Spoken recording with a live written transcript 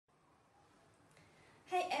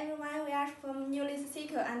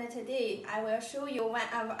Nico, and today I will show you one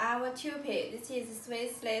of our toupee. This is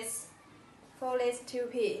Swiss lace, full lace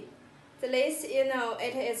toupee. The lace,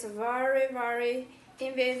 it is very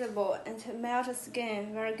invisible and melt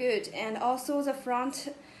skin very good. And also the front,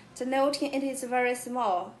 the noting it is very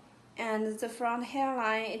small, and the front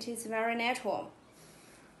hairline it is very natural.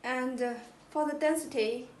 And for the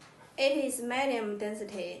density, it is medium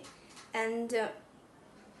density, and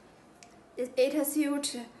it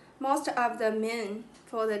suits most of the men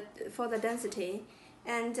for the density.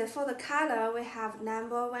 And for the color, we have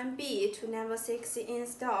number 1B to number 6 in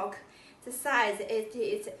stock. The size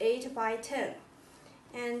is 8 by 10.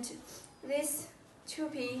 And this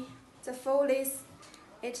toupee, the full lace,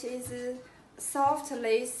 it is soft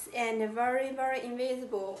lace and very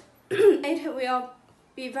invisible. It will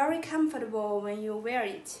be very comfortable when you wear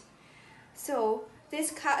it. So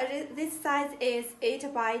this size is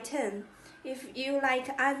 8 by 10. If you like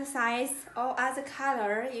other size or other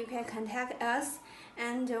color, you can contact us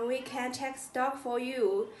and we can check stock for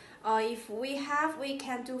you. If we have, we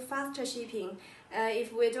can do faster shipping.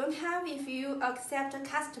 If we don't have, if you accept a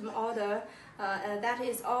custom order, that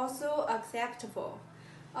is also acceptable.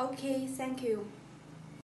 Okay, thank you.